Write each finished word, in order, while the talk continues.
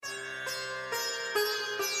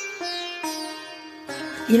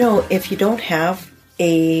if you don't have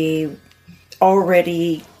a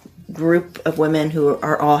already group of women who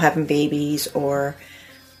are all having babies, or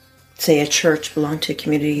say a church, belong to a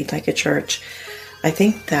community like a church, I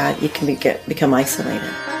think that you can become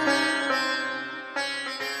isolated.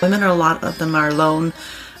 Women, a lot of them are alone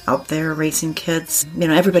out there raising kids.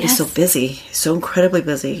 Everybody's so busy, so incredibly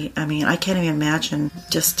busy. I mean, I can't even imagine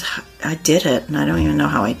I did it, and I don't even know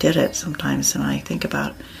how I did it sometimes. And I think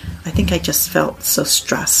I just felt so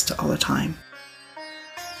stressed all the time.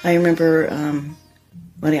 I remember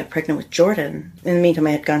when I got pregnant with Jordan. In the meantime,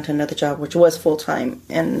 I had gone to another job, which was full-time.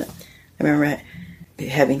 And I remember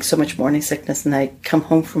having so much morning sickness, and I'd come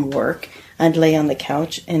home from work, I'd lay on the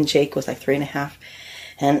couch, and Jake was like 3.5.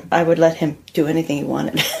 And I would let him do anything he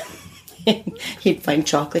wanted. He'd find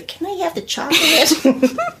chocolate. Can I have the chocolate?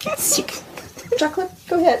 Yes, you can. Chocolate?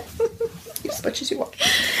 Go ahead. Eat as much as you want.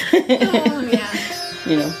 Oh,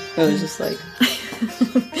 yeah. It was just like,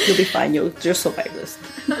 you'll be fine. You'll survive this.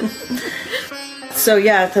 So,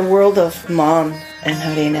 yeah, the world of mom and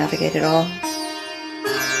how do you navigate it all.